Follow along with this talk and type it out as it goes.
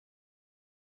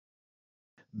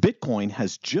Bitcoin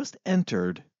has just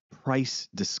entered price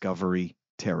discovery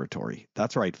territory.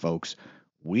 That's right, folks.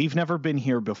 We've never been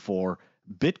here before.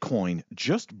 Bitcoin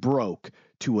just broke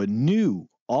to a new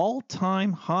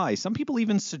all-time high. Some people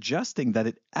even suggesting that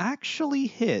it actually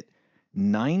hit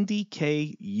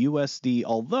 90K USD,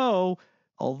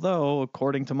 although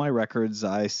according to my records,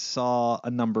 I saw a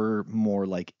number more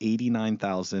like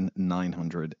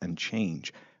 89,900 and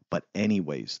change. But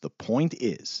anyways, the point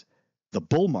is, the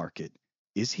bull market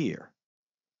is here,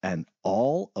 and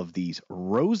all of these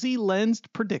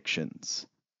rosy-lensed predictions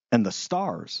and the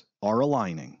stars are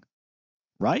aligning,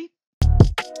 right?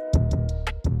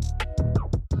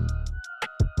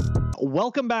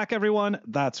 Welcome back, everyone.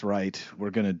 That's right.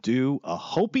 We're going to do a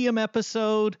hopium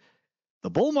episode. The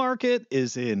bull market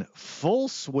is in full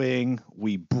swing.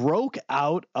 We broke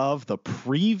out of the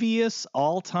previous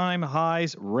all-time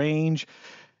highs range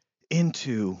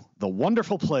into the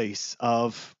wonderful place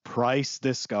of price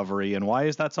discovery. And why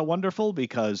is that so wonderful?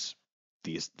 Because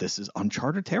this is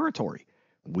uncharted territory.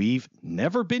 We've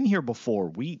never been here before.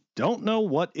 We don't know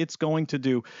what it's going to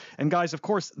do. And guys, of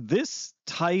course, this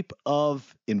type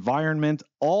of environment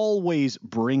always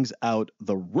brings out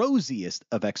the rosiest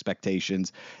of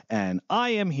expectations. And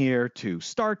I am here to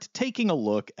start taking a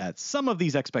look at some of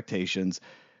these expectations.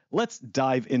 Let's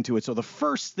dive into it. So the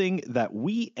first thing that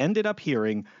we ended up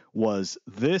hearing was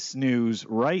this news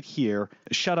right here.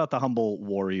 Shout out the Humble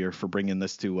Warrior for bringing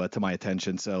this to my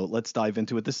attention. So let's dive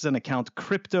into it. This is an account,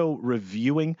 Crypto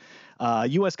Reviewing.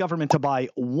 U.S. government to buy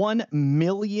 1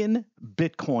 million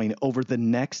Bitcoin over the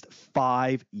next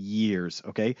 5 years.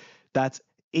 Okay, that's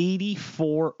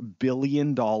 $84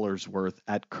 billion worth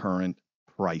at current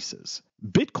prices.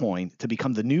 Bitcoin to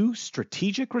become the new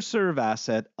strategic reserve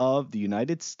asset of the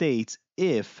United States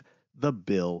if the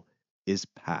bill is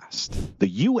passed. The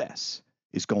U.S.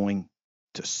 is going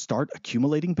to start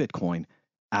accumulating Bitcoin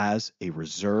as a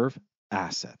reserve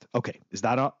asset. Okay, is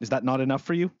that not enough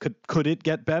for you? Could it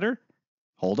get better?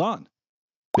 Hold on.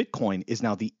 Bitcoin is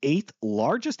now the 8th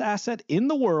largest asset in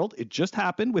the world. It just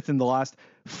happened within the last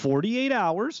 48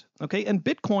 hours. Okay, and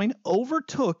Bitcoin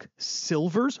overtook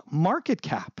silver's market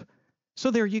cap. So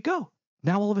there you go.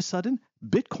 Now all of a sudden,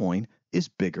 Bitcoin is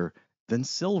bigger than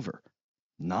silver.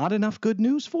 Not enough good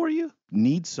news for you?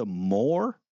 Need some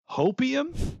more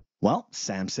hopium? Well,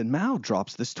 Samson Mao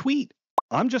drops this tweet.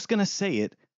 I'm just going to say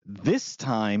it. This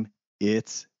time,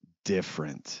 it's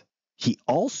different. He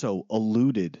also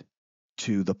alluded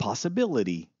to the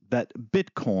possibility that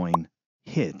Bitcoin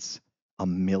hits $1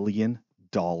 million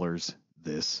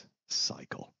this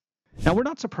cycle. Now, we're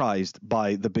not surprised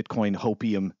by the Bitcoin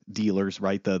hopium dealers,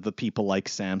 right? The people like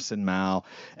Samson Mao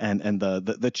and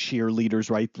the cheerleaders,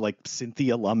 right? Like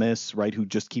Cynthia Lummis, right? Who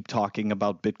just keep talking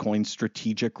about Bitcoin's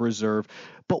strategic reserve.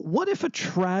 But what if a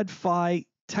TradFi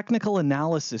technical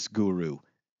analysis guru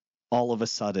all of a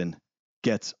sudden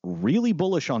gets really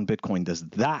bullish on Bitcoin? Does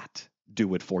that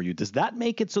do it for you? Does that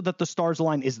make it so that the stars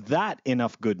align? Is that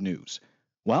enough good news?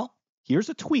 Well, here's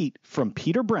a tweet from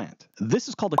Peter Brandt. This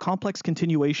is called a complex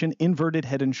continuation inverted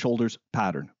head and shoulders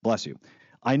pattern. Bless you.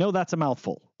 I know that's a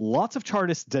mouthful. Lots of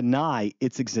chartists deny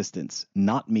its existence,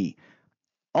 not me.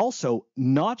 Also,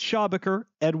 not Schabaker,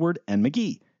 Edward, and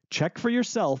McGee. Check for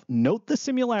yourself. Note the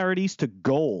similarities to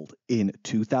gold in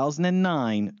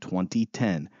 2009,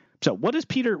 2010. So what is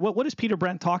Peter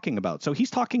Brandt talking about? So he's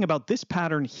talking about this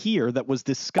pattern here that was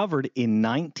discovered in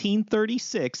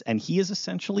 1936, and he is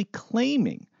essentially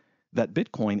claiming that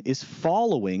Bitcoin is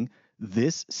following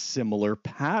this similar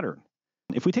pattern.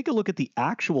 If we take a look at the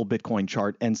actual Bitcoin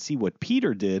chart and see what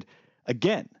Peter did,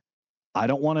 again, I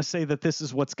don't want to say that this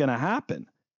is what's going to happen,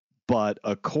 but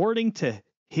according to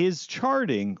his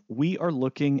charting, we are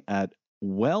looking at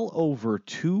well over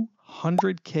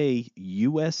 200K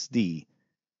USD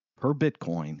per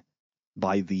Bitcoin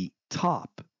by the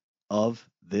top of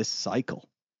this cycle,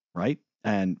 right?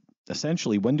 And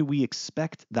essentially, when do we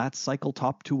expect that cycle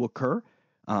top to occur?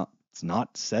 It's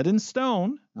not set in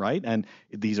stone, right? And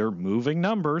these are moving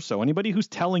numbers. So anybody who's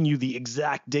telling you the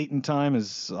exact date and time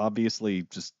is obviously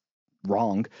just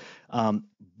wrong.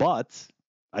 But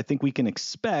I think we can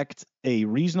expect a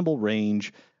reasonable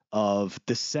range of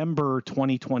December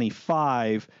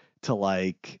 2025 to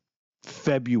like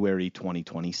February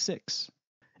 2026.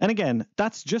 And again,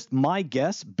 that's just my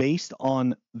guess based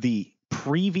on the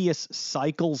previous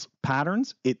cycles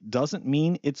patterns. It doesn't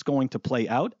mean it's going to play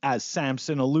out. As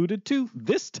Samson alluded to,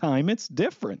 this time it's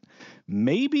different.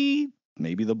 Maybe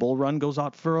the bull run goes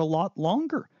out for a lot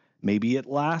longer. Maybe it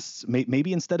lasts,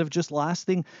 maybe instead of just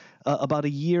lasting about a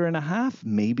year and a half,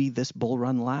 maybe this bull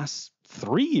run lasts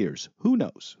 3 years. Who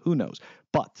knows?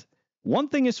 But one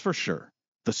thing is for sure.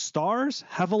 The stars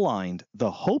have aligned.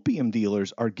 The hopium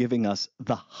dealers are giving us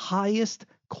the highest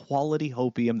quality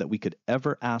hopium that we could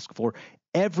ever ask for.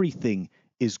 Everything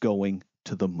is going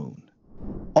to the moon.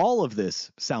 All of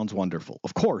this sounds wonderful.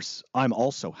 Of course, I'm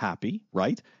also happy,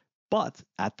 right? But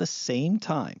at the same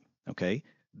time, okay,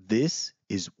 this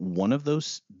is one of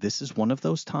those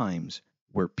times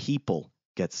where people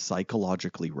get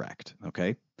psychologically wrecked,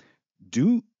 okay?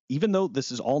 Even though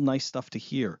this is all nice stuff to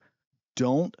hear,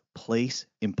 don't place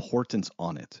importance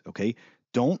on it, okay?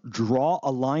 Don't draw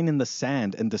a line in the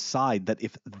sand and decide that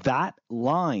if that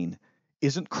line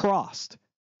isn't crossed,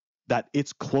 that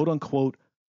it's quote unquote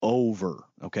over,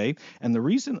 okay? And the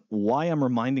reason why I'm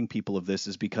reminding people of this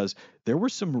is because there were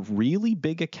some really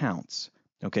big accounts,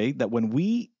 okay, that when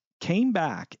we came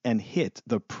back and hit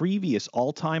the previous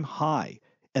all-time high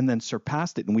and then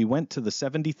surpassed it, and we went to the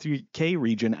 73K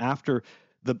region after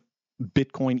the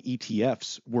Bitcoin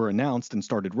ETFs were announced and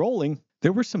started rolling,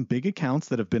 there were some big accounts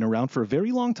that have been around for a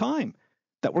very long time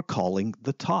that were calling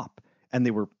the top. And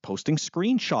they were posting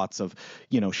screenshots of,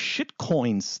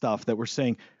 shitcoin stuff that were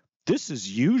saying, this is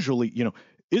usually,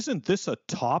 isn't this a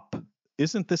top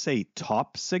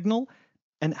signal?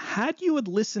 And had you had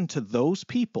listened to those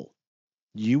people,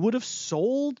 you would have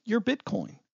sold your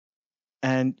Bitcoin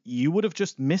and you would have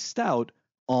just missed out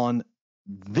on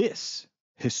this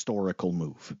historical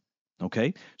move.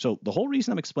 Okay, so the whole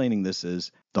reason I'm explaining this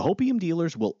is the hopium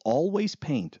dealers will always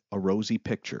paint a rosy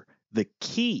picture. The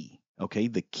key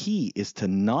is to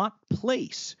not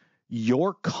place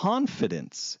your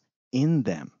confidence in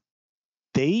them.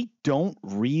 They don't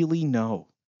really know,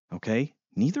 okay?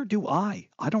 Neither do I.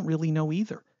 I don't really know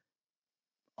either.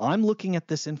 I'm looking at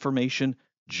this information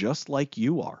just like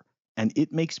you are, and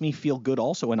it makes me feel good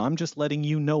also, and I'm just letting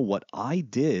you know what I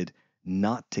did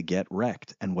not to get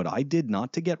wrecked. And what I did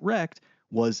not to get wrecked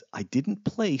was I didn't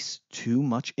place too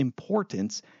much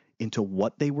importance into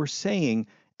what they were saying,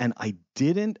 and I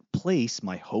didn't place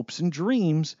my hopes and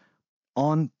dreams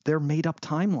on their made-up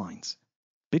timelines.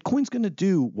 Bitcoin's going to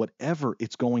do whatever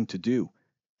it's going to do.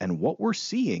 And what we're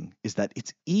seeing is that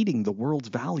it's eating the world's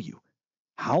value.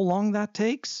 How long that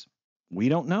takes, we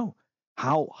don't know.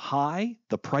 How high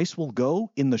the price will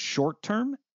go in the short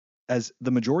term as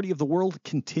the majority of the world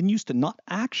continues to not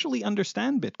actually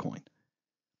understand Bitcoin,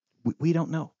 we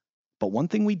don't know. But one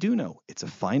thing we do know, it's a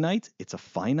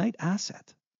finite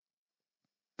asset.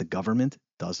 The government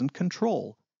doesn't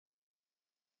control.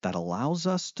 That allows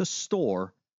us to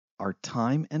store our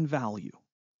time and value.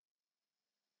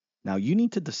 Now you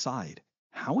need to decide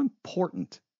how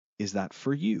important is that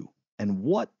for you and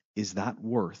what is that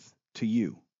worth to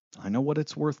you? I know what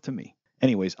it's worth to me.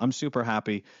 Anyways, I'm super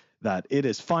happy that it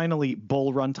is finally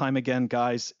bull run time again,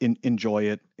 guys. Enjoy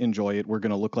it. We're going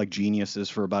to look like geniuses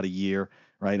for about a year,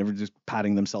 right? Everyone's just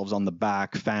patting themselves on the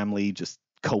back, family just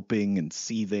coping and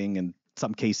seething, and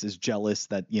some cases jealous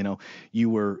that,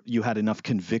 you had enough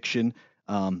conviction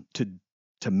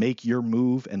to make your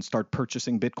move and start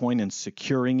purchasing Bitcoin and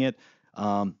securing it.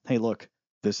 Hey, look,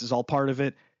 this is all part of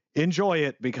it. Enjoy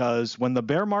it, because when the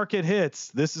bear market hits,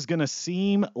 this is going to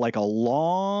seem like a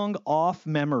long off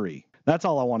memory. That's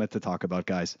all I wanted to talk about,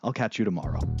 guys. I'll catch you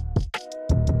tomorrow.